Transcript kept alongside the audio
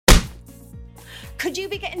Could you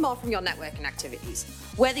be getting more from your networking activities?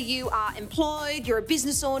 Whether you are employed, you're a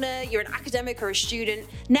business owner, you're an academic or a student,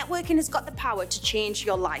 networking has got the power to change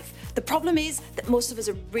your life. The problem is that most of us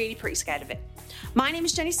are really pretty scared of it. My name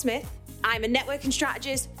is Jenny Smith. I'm a networking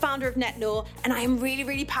strategist, founder of NetKno, and I am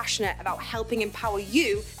really passionate about helping empower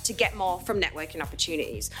you to get more from networking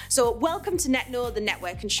opportunities. So welcome to NetKno, the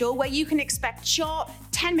networking show, where you can expect short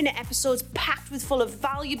 10-minute episodes packed with full of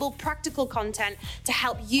valuable, practical content to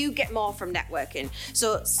help you get more from networking.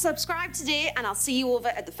 So subscribe today and I'll see you over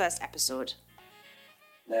at the first episode.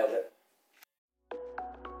 Nailed it.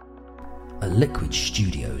 A Liquid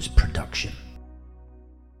Studios production.